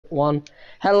1.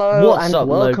 Hello What's and up,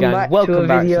 welcome gang? back Welcome to a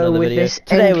back to video another with video. this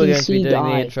Today we're going to NPC be doing guy.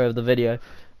 the intro of the video.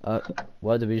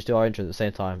 Why did we just do our intro at the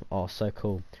same time? Oh, so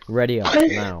cool. Ready up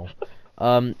now.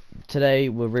 Today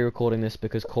we're re-recording this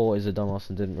because Core is a dumbass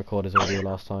and didn't record his audio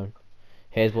last time.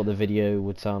 Here's what the video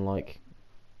would sound like.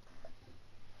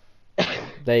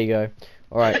 There you go.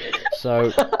 Alright,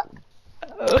 so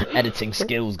editing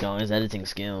skills, guys, editing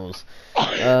skills.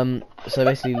 So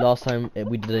basically last time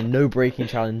we did a no braking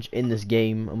challenge in this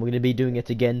game, and we're going to be doing it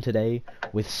again today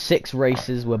with 6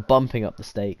 races. We're bumping up the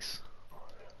stakes.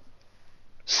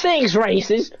 6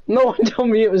 races? No one told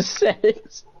me it was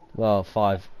 6. Well,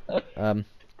 5.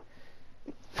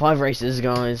 5 races,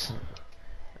 guys.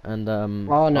 And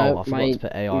Oh no, I forgot to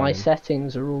put AI my in.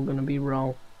 settings are all gonna be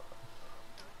wrong.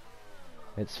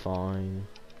 It's fine.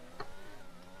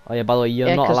 Oh yeah, by the way, you're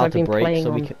Yeah, not 'cause allowed I've to been brake, playing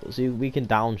so on- we can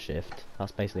downshift.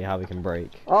 That's basically how we can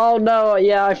brake. Oh no,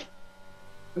 yeah, I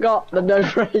forgot the no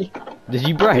brake. Did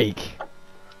you brake?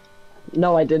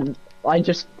 No, I didn't.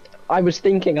 I was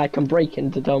thinking I can brake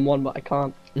into turn 1, but I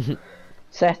can't.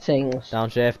 Settings.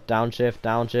 Downshift, downshift,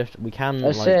 downshift. We can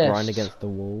like Assist. grind against the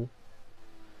wall.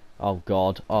 Oh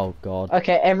god, oh god.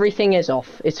 Okay, everything is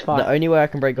off. It's fine. The only way I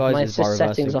can brake, guys, My is by assist reversing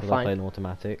settings are because I fine. play an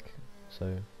automatic.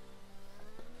 So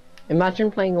Imagine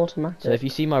playing automatic. if you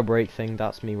see my brake thing,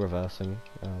 that's me reversing.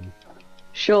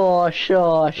 Sure.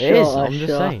 It is. I'm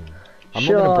just saying. I'm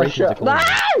not gonna brake into corners.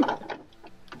 No!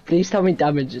 Please tell me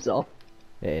damage is off.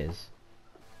 It is.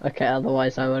 Okay,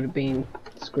 otherwise I would have been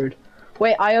screwed.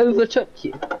 Wait, I overtook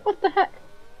you. What the heck?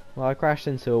 Well, I crashed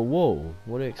into a wall.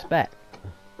 What do you expect?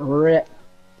 Rip.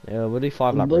 Yeah, we'll do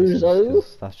 5 lap races, Bozo.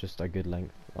 'cause that's just a good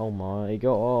length. Oh my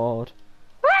god.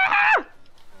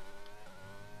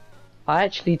 I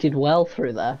actually did well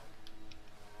through there.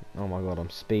 Oh my god, I'm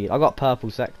speed. I got purple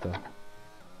sector.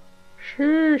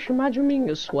 Sheesh, imagine being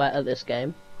a sweat at this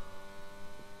game.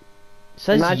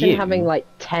 Says Imagine you. having like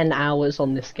 10 hours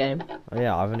on this game. Oh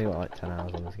yeah, I've only got like 10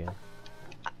 hours on this game.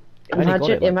 I only got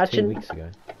it like 2 weeks ago.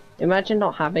 Imagine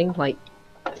not having like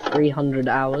 300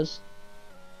 hours.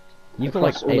 You've got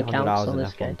like across all 800 accounts hours on in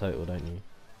this F1 game. total, don't you?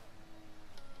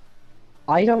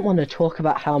 I don't want to talk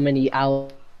about how many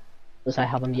hours I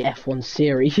have on the F1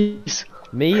 series.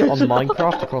 Me on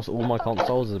Minecraft across all my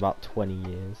consoles is about 20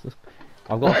 years.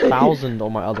 I've got 1,000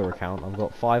 on my other account. I've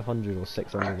got 500 or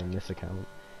 600 on this account.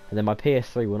 And then my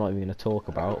PS3 we're not even going to talk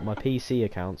about. My PC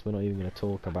accounts we're not even going to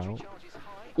talk about.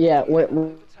 Yeah, we're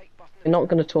not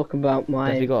going to talk about my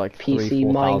Definitely got like PC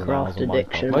 3,000-4,000 hours Minecraft on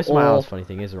addiction, Most of my hours, funny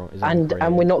thing is on and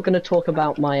creative. we're not going to talk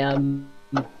about my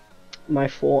my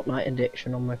Fortnite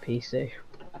addiction on my PC.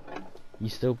 You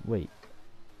still wait.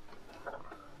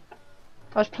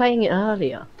 I was playing it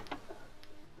earlier.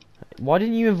 Why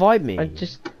didn't you invite me?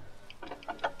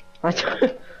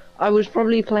 I was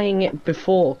probably playing it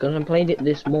before because I played it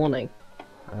this morning.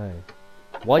 Oh.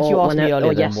 Why'd you Or ask me when- or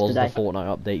earlier then was the yesterday.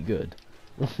 Fortnite update good?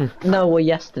 No, well,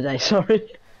 yesterday. Sorry.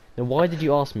 Then why did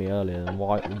you ask me earlier? And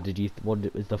why did you? Was the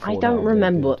Fortnite I don't update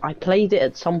remember. good? I played it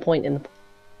at some point in the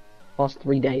past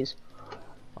 3 days.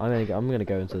 I'm gonna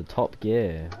go into the Top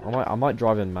Gear. I might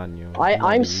drive in manual. It might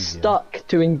I'm be easier. stuck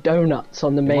doing donuts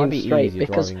on the It might main be straight easier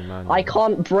because driving manual. I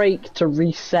can't brake to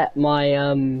reset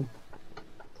my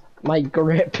my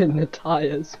grip in the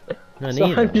tires. No, So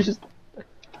neither.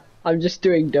 I'm just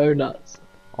doing donuts.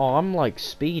 Oh, I'm like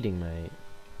speeding, mate.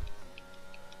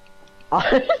 How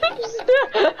are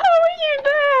you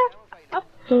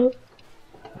there?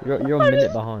 You're a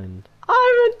minute behind.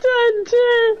 I'm at turn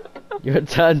 2. You're at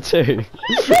turn 2.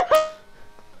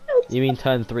 You mean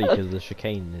turn 3 because the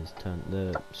chicane is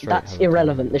the straight. That's has a turn.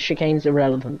 irrelevant. The chicane's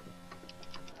irrelevant.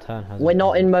 Turn has. We're a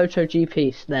not turn. in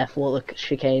MotoGP, therefore the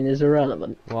chicane is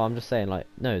irrelevant. Well, I'm just saying, like,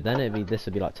 no. Then this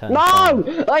would be like turn. No!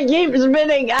 5. I keep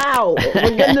spinning out! For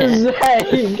goodness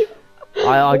sake!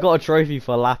 I got a trophy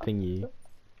for lapping you.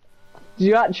 Do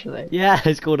you actually? Yeah,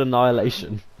 it's called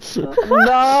Annihilation.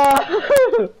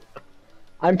 No!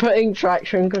 I'm putting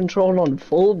traction control on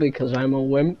full because I'm a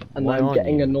wimp and Why I'm aren't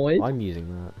getting you? annoyed. I'm using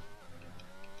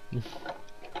that.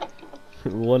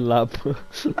 1 lap.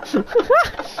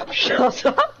 Shut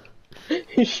up!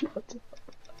 Shut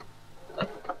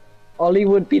up. Ollie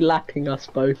would be lapping us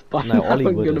both by No, now. Ollie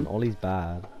I'm wouldn't. gonna- Ollie's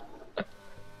bad.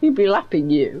 He'd be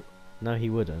lapping you. No, he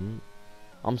wouldn't.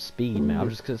 I'm speed, mate. I'm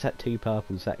just gonna set 2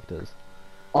 purple sectors.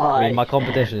 I I mean, my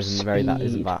competition am isn't speed.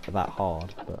 that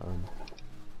hard, but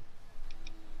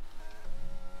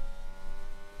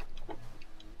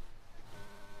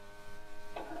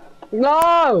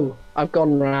No! I've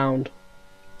gone round.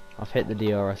 I've hit the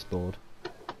DRS board.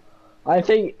 I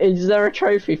think, is there a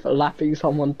trophy for lapping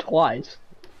someone twice?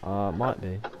 Might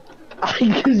be.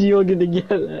 Because you're gonna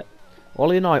get it.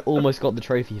 Ollie and I almost got the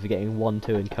trophy for getting 1-2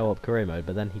 in co-op career mode,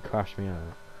 but then he crashed me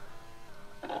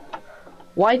out.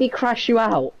 Why'd he crash you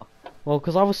out? Well,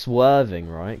 because I was swerving,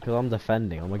 right? Because I'm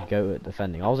defending. I'm a goat at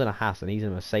defending. I was in a Haas and he's in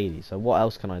a Mercedes, so what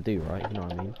else can I do, right? You know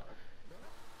what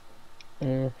I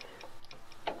mean?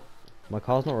 My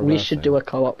car's not reversing. We should do a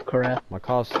co-op career. My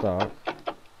car's stuck.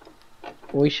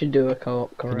 We should do a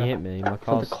co-op career. Can you hit me? My for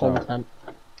car's the stuck. content.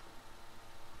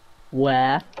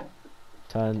 Where?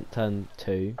 Turn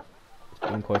 2.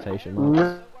 In quotation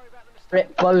marks.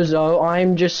 Rip Bozo,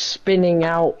 I'm just spinning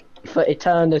out for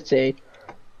eternity.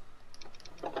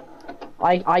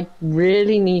 I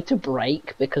really need to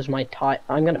brake because my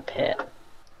I'm gonna pit.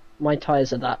 My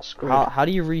tires are that screwed. How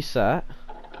do you reset?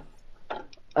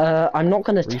 I'm not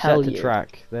gonna tell Reset you. to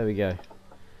track. There we go.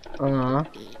 I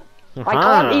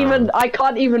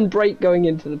can't even brake going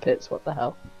into the pits. What the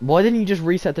hell? Why didn't you just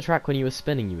reset the track when you were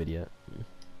spinning, you idiot?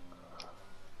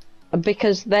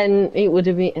 Because then it would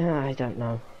have been. I don't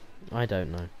know. I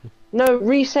don't know. No,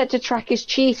 reset to track is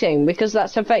cheating because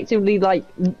that's effectively like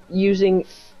using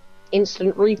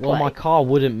instant replay. Well, my car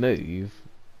wouldn't move.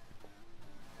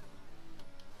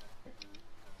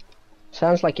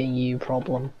 Sounds like a you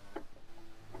problem.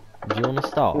 Do you want to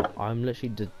start? I'm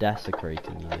literally just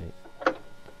desecrating you, mate.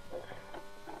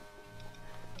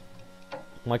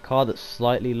 My car that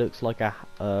slightly looks like a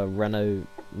Renault.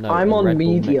 No, I'm a on Red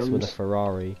Bull mixed mediums. with a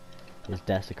Ferrari is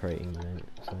desecrating me,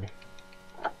 so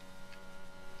I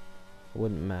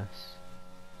wouldn't mess.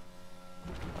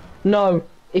 No,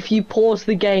 if you pause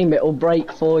the game, it'll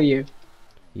break for you.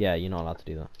 Yeah, you're not allowed to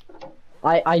do that.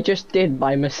 I just did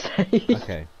by mistake.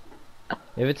 Okay.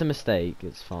 If it's a mistake,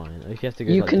 it's fine. If you have to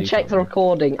go, You like, can do check the something.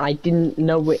 recording. I didn't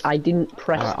know it. I didn't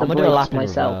press Alright, the I'm gonna do a brakes lap in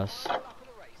myself. reverse.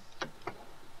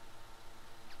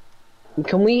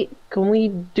 Can we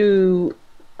do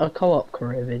a co-op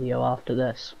career video after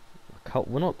this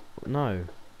We're not. No.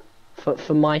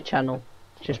 for my channel?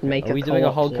 Just Okay. make Are a we doing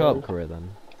a whole co-op co-op career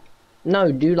then?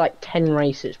 No, do like 10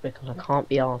 races because I can't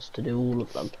be asked to do all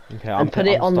of them. Okay, And put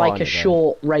it I'm on like a starting it then.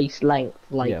 short race length,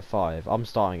 like Yeah, 5. I'm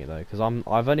starting it though, because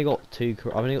I've only got 2.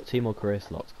 I've only got 2 more career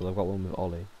slots because I've got one with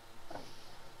Ollie.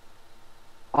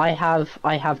 I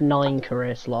have 9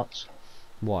 career slots.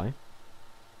 Why?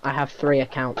 I have 3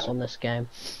 accounts on this game.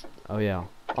 Oh yeah.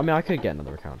 I mean, I could get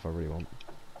another account if I really want.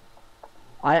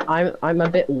 I'm a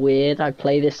bit weird. I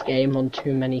play this game on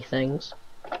too many things,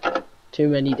 too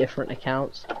many different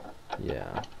accounts.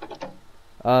 Yeah.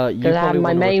 You I have probably my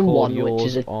want to main record one, yours which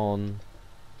is a- on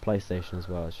PlayStation as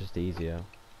well. It's just easier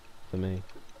for me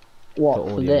What for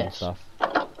for audio and this? stuff.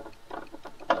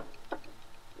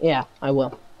 Yeah, I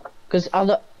will. Because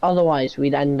otherwise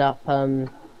we'd end up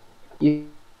you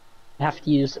have to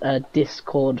use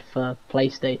Discord for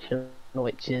PlayStation,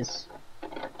 which is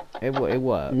It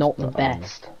works. not the but,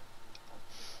 best.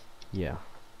 Yeah.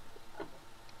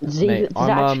 Does Mate, it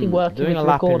actually I'm work doing with a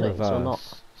lap in recordings or not?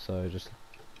 reverse, so just.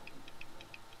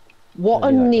 What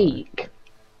a Maybe that guy. neek!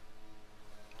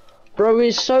 Bro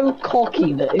is so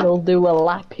cocky that he'll do a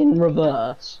lap in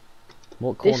reverse.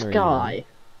 What corner This are you guy.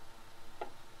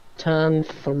 Turn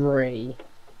 3. in?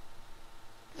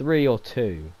 3 or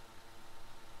 2?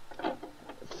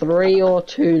 3 or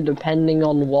 2 depending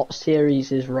on what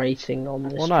series is racing on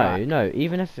this Well, track. no.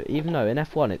 Even though in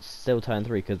F1 it's still turn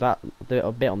 3 because that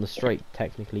a bit on the straight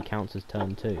technically counts as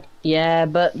turn 2. Yeah,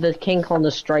 but the kink on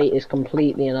the straight is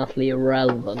completely and utterly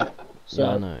irrelevant. So, Yeah,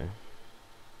 I know.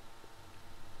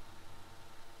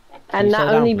 and you that slow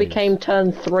down, only please? became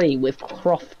turn 3 with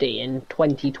Crofty in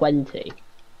 2020.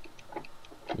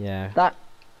 Yeah. That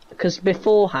because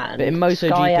beforehand, But in MotoGP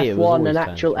Sky it was F1 always and turn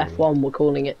actual 3. F1 were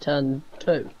calling it turn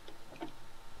 2.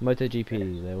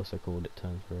 MotoGP they also called it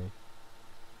turn 3.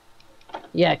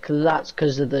 Yeah, that's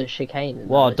because of the chicane. and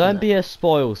Well, that, don't isn't be a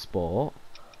spoil sport.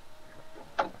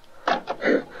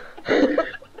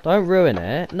 Don't ruin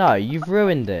it. No, you've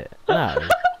ruined it. No.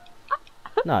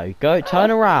 No, go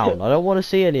turn around. I don't want to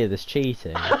see any of this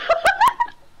cheating.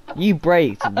 You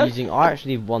braked using. I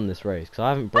actually won this race because I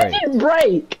haven't it? I braked. didn't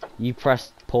brake You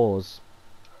pressed pause.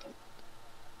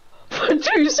 for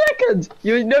 2 seconds.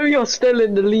 You know you're still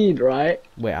in the lead, right?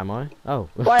 Wait, am I? Oh.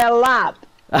 By a lap.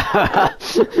 I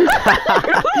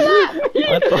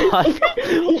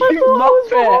You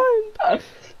muppet.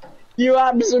 You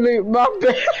absolute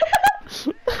muppet.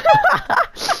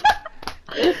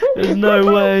 There's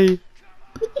no way.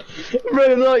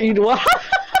 Bro, thought you'd won.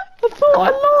 I thought I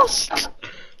lost.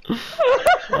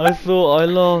 I thought I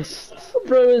lost.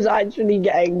 Bro is actually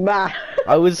getting mad.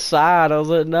 I was sad. I was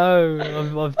like, no,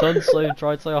 I've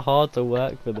tried so hard to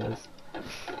work for this.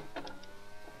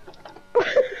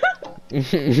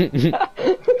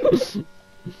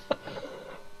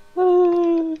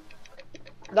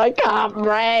 I can't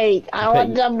break. I bet want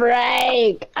you- to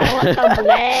break. I want to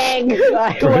break.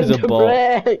 I Bro's want a to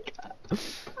bot. break.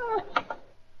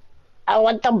 I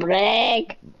want to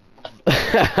break.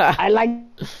 I like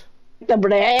the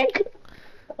break.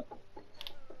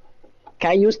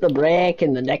 Can I use the break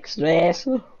in the next race?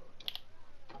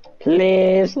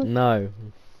 Please. No.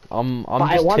 I'm But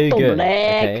I just want too to good. break.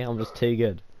 Okay, I'm just too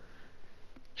good.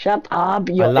 Shut up,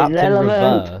 I you're lapped in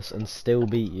irrelevant. reverse and still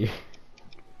beat you.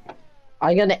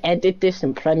 I'm gonna edit this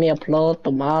in Premiere Pro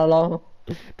tomorrow.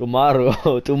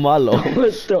 Tomorrow, tomorrow,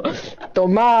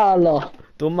 Tomorrow.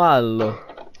 tomorrow.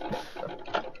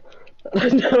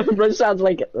 Bro, sounds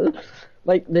like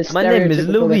this. My name is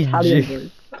Luigi.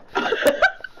 Italian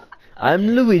I'm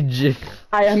Luigi.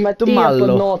 I am Mattia Tomorrow.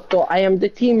 Bonotto. I am the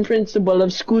team principal of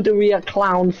Scuderia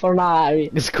Clown Ferrari.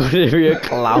 Scuderia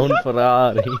Clown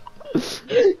Ferrari.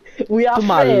 We are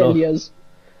Tomorrow. failures.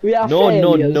 We are No,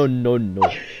 no, failures. no, no,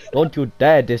 no. Don't you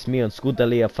dare diss me on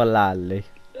Scuderia Ferrari.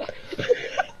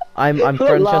 I'm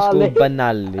Francesco Ferrari.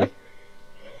 Banali.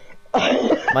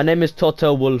 My name is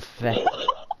Toto Wolfe.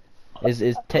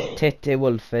 Is Tete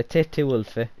Wolfe, Tete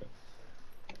Wolfe.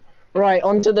 Right,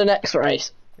 on to the next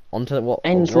race. On to what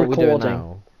Ends are we doing recording.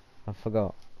 now? I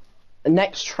forgot. The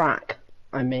next track,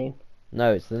 I mean.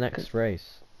 No, it's the next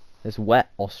race. It's wet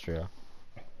Austria.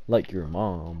 Like your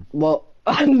mom. Well,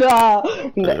 nah,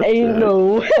 ain't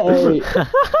no way.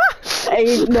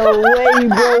 Ain't no way,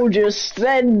 bro, just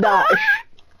said that.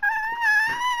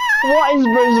 What is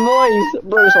bro's voice?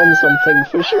 Bro's on something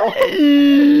for sure.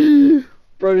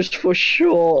 Bro's for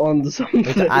sure on We have something.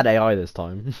 to add AI this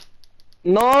time.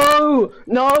 No!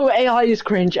 No! AI is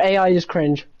cringe. AI is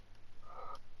cringe.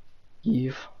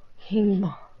 You fucking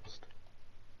must.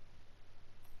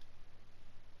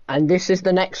 And this is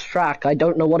the next track. I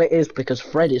don't know what it is because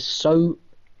Fred is so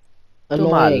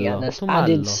annoying and has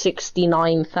added Tomallo.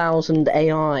 69,000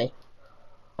 AI.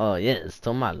 Oh yes,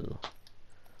 Tomallo.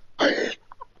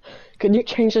 Can you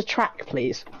change the track,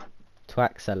 please?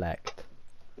 Twack select.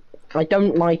 I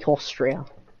don't like Austria.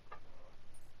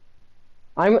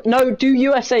 No, do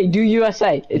USA, do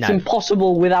USA. It's No.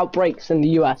 impossible without brakes in the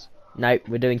US. No,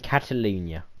 we're doing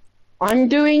Catalonia. I'm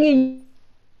doing a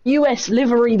US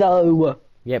livery though.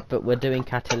 Yep, but we're doing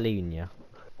Catalonia.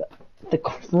 The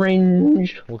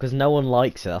cringe. Well, because no one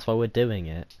likes it, that's why we're doing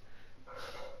it.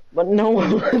 But no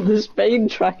one, the Spain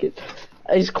track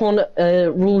is corner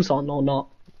rules on or not.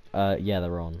 Yeah,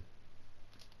 they're on.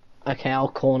 Okay, I'll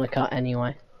corner cut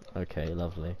anyway. Okay,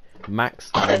 lovely.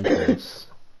 Max downforce.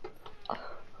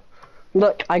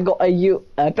 Look, I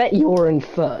bet you're in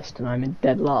first and I'm in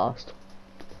dead last.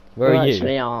 Where We are you?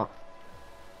 actually are.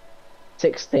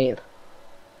 16th.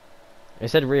 It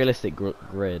said realistic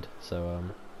grid, so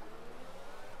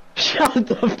Shut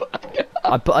the fuck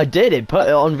up. I did it. Put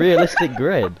it on realistic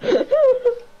grid.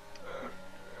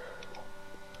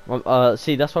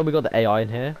 See, that's why we got the AI in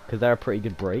here because they're a pretty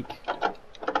good break.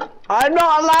 I'm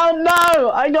not allowed.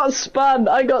 No, I got spun.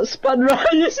 I got spun right.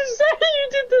 You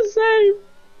did the same.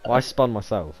 Well, I spun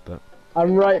myself, but.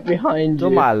 I'm right behind you.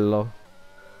 Tomallo.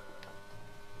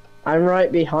 I'm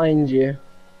right behind you.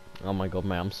 Oh my god,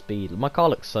 mate, I'm speed. My car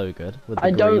looks so good. With the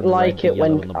I don't green, the like red, the it yellow,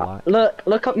 when and the black.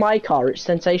 look at my car. It's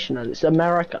sensational. It's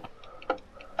America.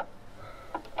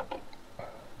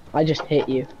 I just hit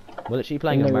you. We're literally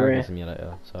playing in the American rear.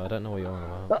 Simulator, so I don't know what you're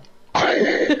on about.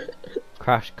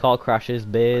 Car crashes,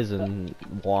 beers, and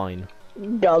wine.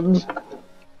 Guns.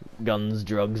 Guns,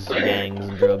 drugs, gangs,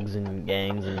 and drugs, and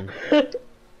gangs, and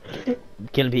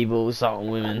killing people,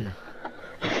 assaulting women.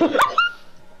 I'm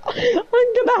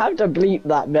gonna have to bleep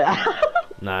that bit.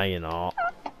 No, you're not.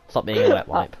 Stop being a wet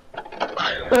wipe.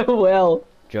 Well,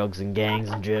 Drugs and gangs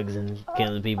and drugs and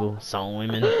killing people, assaulting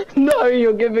women. no,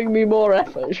 you're giving me more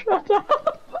effort. Shut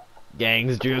up.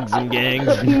 Gangs, drugs, and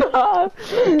gangs. No.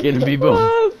 Killing people,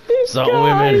 Oh, this assaulting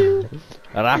guy. women.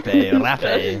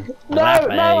 Rappe. No,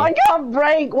 I can't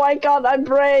brake. Why can't I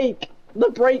brake? The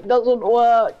brake doesn't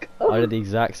work. I did the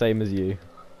exact same as you.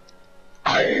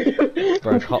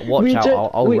 Bro, watch We out,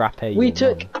 took- I'll we- rappe We your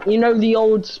took, mum. you know, the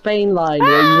old Spain line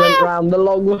where you went round the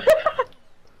long way.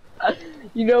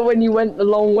 You know when you went the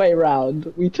long way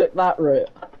round? We took that route.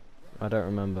 I don't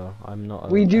remember. I'm not.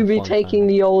 We do be F1 taking fan.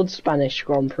 the old Spanish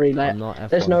Grand Prix. I'm not F1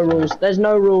 There's no fan. rules. There's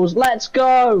no rules. Let's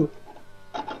go.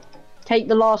 Take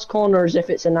the last corner as if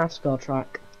it's a NASCAR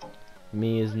track.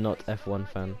 Me is not F1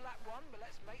 fan.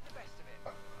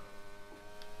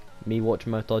 Me watch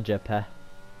MotoGP.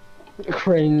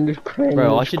 Cringe.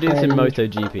 Bro, I should do this in cringe.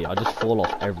 MotoGP. I just fall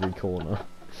off every corner.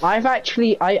 I've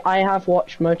actually, I have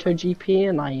watched MotoGP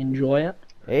and I enjoy it.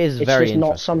 It is It's very just not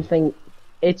interesting. something.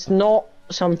 It's not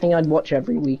something I'd watch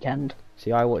every weekend.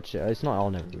 See, I watch it. It's not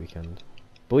on every weekend.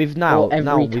 But we've now Or every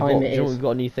now we've time got, it do you know what is. we've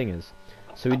got a new thing is?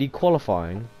 So we did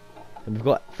qualifying, and we've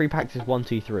got free practice 1,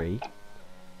 2, 3.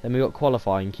 Then we got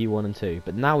qualifying Q1 and 2.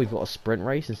 But now we've got a sprint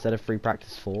race instead of free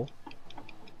practice 4.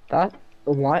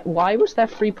 Why was there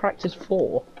free practice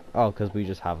 4? Oh, because we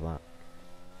just have that.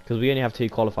 Because we only have 2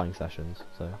 qualifying sessions,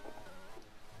 so.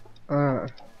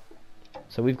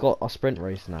 So we've got a sprint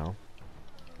race now.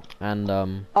 And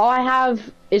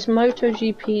Is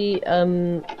MotoGP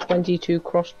 22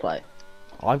 crossplay?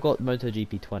 I've got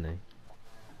MotoGP 20.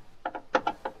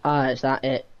 Is that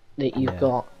it that you've Yeah.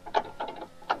 got?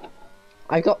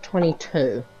 I got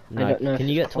 22. No, I don't know can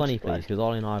if you it's get 20 crossplay. please? Because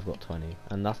Ollie and I have got 20.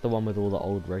 And that's the one with all the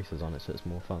old races on it, so it's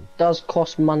more fun. Does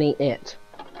cost money it?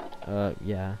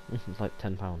 Yeah. It's like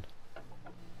 £10.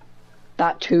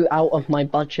 That too out of my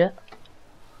budget?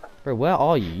 Bro, where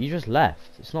are you? You just left.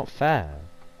 It's not fair.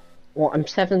 Well, I'm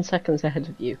 7 seconds ahead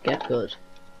of you. Get good.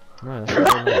 No, that's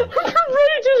not very nice.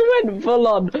 I just went full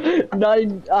on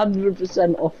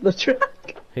 900% off the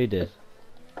track. Who did?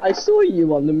 I saw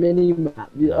you on the mini map.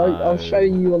 I'll show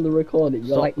you on the recording.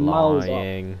 You're Stop like miles off.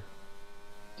 lying.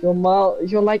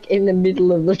 You're like in the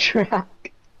middle of the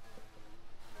track.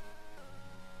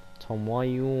 Tom, why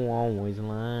you always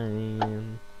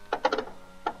lying?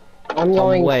 I'm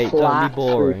going wait, don't be flat through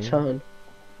boring. turn.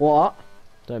 What?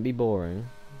 Don't be boring.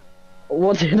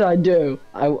 What did I do?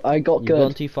 I got You've good.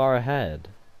 gone too far ahead.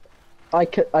 I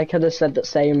could have said the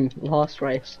same last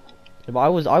race. Yeah,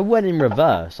 but I went in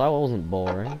reverse. I wasn't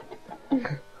boring.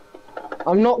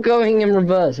 I'm not going in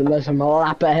reverse unless I'm a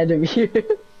lap ahead of you.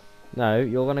 No,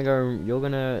 you're gonna go. You're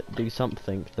gonna do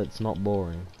something that's not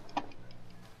boring.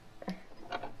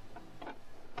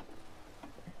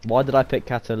 Why did I pick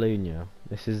Catalonia?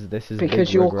 This is Because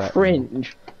big you're regret.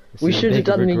 cringe. This We is a should have big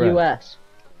done regret. the US.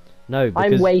 No,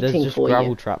 because I'm waiting there's just for gravel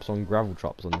you. traps on gravel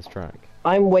traps on this track.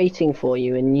 I'm waiting for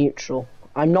you in neutral.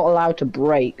 I'm not allowed to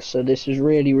brake, so this is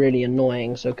really, really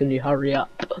annoying. So can you hurry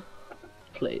up,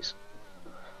 please?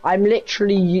 I'm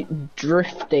literally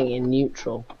drifting in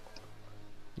neutral.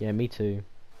 Yeah, me too.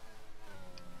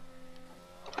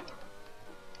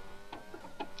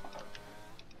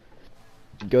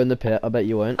 Go in the pit. I bet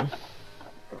you won't.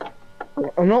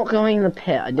 I'm not going in the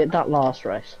pit. I did that last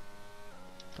race.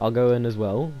 I'll go in as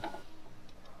well.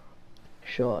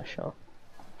 Sure.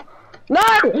 No!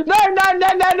 No!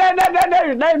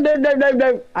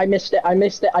 I missed it. I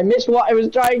missed what I was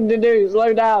trying to do.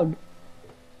 Slow down.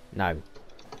 No.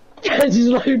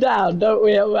 Slow down. Don't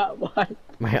we have that one?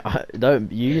 Mate,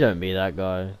 you don't be that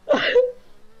guy.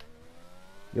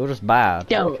 You're just bad.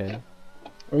 Don't. Okay.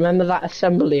 Remember that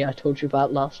assembly I told you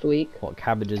about last week? What,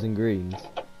 cabbages and greens?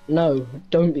 No,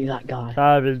 don't be that guy.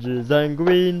 Cabbages and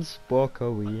greens,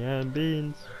 broccoli and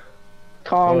beans.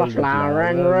 Cauliflower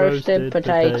and roasted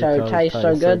potato taste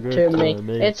so good to me.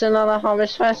 It's another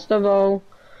harvest festival.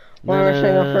 We're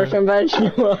singing a fruit and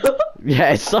vegetable.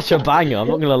 Yeah, it's such a banger, I'm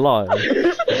not gonna lie.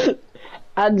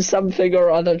 And something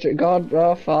or other to God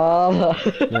the Father.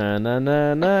 Na.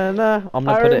 I'm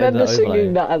gonna I put it in remember the singing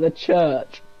overlay. that at the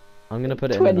church. I'm gonna put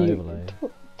it in the overlay.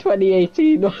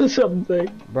 2018 or something.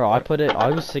 Bro, I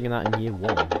was singing that in year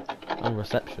 1 on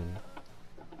reception.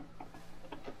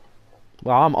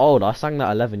 Well, I'm old. I sang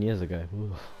that 11 years ago.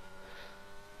 Oof.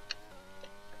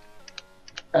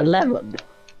 11.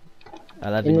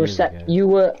 11 In years ago. you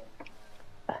were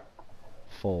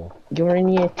 4. in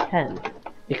year 10.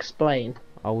 Explain.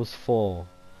 I was 4.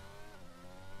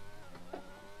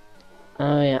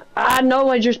 Oh yeah. Ah no,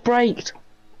 I just braked.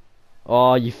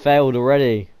 Oh, you failed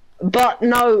already. But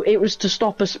no, it was to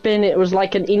stop a spin. It was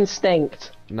like an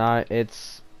instinct. No,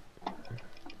 it's...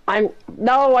 I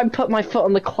put my foot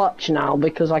on the clutch now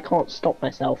because I can't stop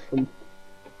myself from.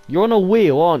 You're on a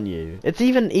wheel, aren't you? It's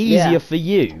even easier Yeah. for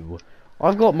you.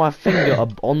 I've got my finger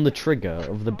on the trigger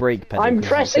of the brake pedal. I'm 'cause it's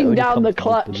pressing only down the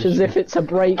comfortable clutch as position. if it's a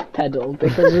brake pedal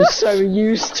because I'm so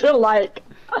used to like.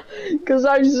 Because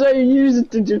I'm so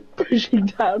used to just pushing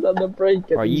down on the brake.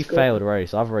 Right, you failed already,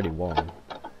 so I've already won.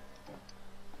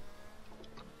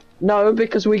 No,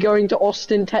 because we're going to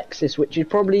Austin, Texas, which is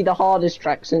probably the hardest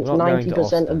track since We're not going to 90% of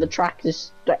Austin. the track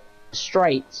is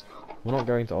straight. We're not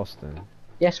going to Austin.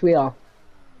 Yes, we are.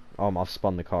 I've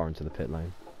spun the car into the pit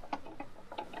lane.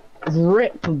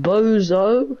 Rip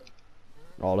bozo.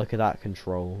 Oh, look at that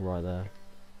control right there.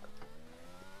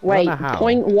 Wait, know how.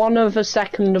 0.1 of a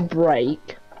second of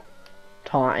brake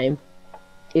time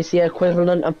is the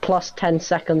equivalent of plus 10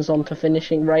 seconds onto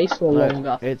finishing race or No,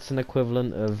 longer. it's an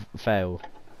equivalent of fail.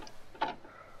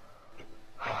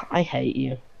 I hate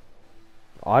you.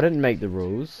 I didn't make the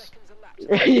rules.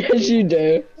 Yes, you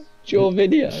do. It's your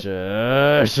video.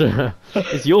 Shush.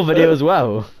 It's your video as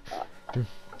well.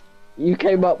 You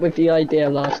came up with the idea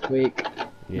last week.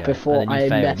 Yeah, before and then you I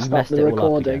failed. messed You up messed the it all up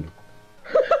recording. again.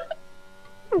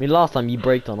 I mean, last time you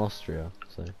braked on Austria,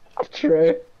 so.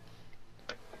 True.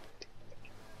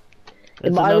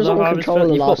 It's But I was another on harvest controller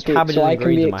festival. You've got last week, cabbages so I and can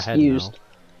greens be in my head now. excused.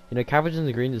 You know, cabbages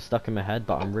and greens is stuck in my head,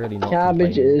 but I'm really not complaining.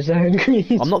 Cabbages and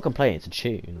greens. I'm not complaining, it's a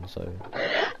tune, so.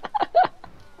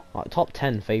 Like, top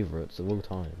 10 favourites of all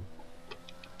time.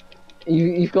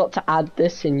 You've got to add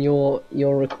this in your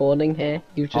recording here.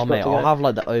 You've just Oh got mate, to I'll go. have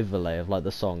like the overlay of like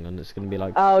the song, and it's gonna be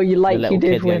like. Oh, you like little you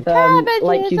did kid going, with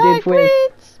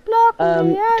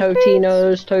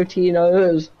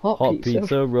Totino's hot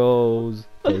pizza rolls,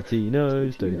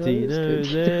 Totino's,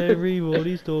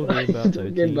 everybody's talking about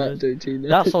Totino's.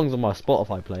 That song's on my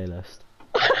Spotify playlist.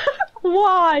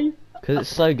 Why? Cause it's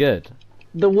so good.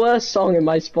 The worst song in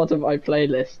my Spotify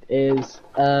playlist is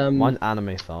Mine's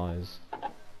Anime Thighs.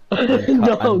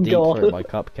 No, And Deep God. Throat by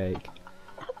Cupcake.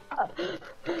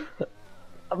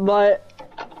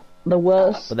 The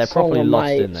worst But they're song probably on lost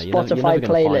my in there. You're never Spotify gonna find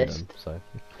playlist. them, so.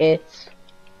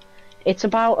 It's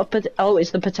about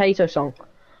it's the potato song.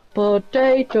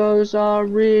 Potatoes are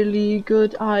really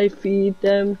good. I feed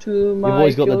them to my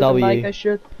always got the children W. like I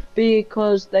should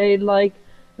because they like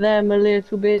them a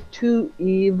little bit too.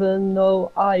 Even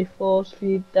though I force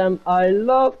feed them, I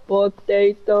love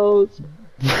potatoes.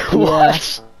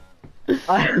 What?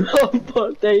 I love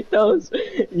potatoes.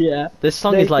 Yeah. This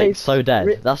song is like so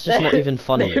dead. That's just not even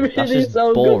funny. They're That's really just so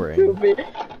good boring. to me.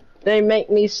 They make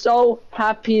me so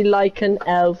happy like an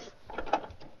elf.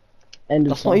 End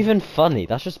of That's song. not even funny.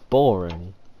 That's just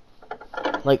boring.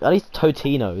 Like at least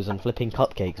Totino's and flipping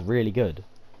Cupcake's really good.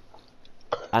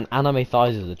 And Anime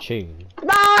Thighs is a tune.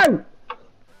 No!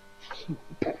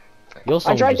 Your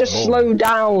song I tried to slow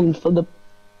down for the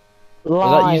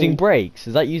line. Is that using brakes?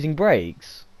 Is that using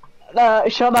brakes?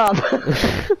 Shut up.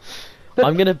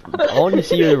 I want to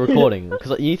see your recording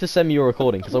because you need to send me your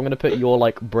recording because I'm gonna put your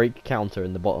like brake counter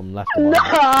in the bottom left. Of No!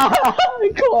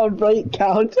 mine. Come on, break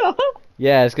counter.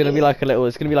 Yeah, it's gonna be like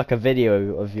it's gonna be like a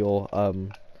video of your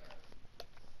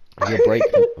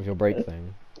brake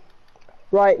thing.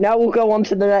 Right, now we'll go on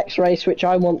to the next race, which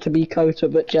I want to be Kota,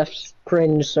 but Jeff's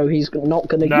cringe, so he's not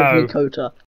going to give me Kota.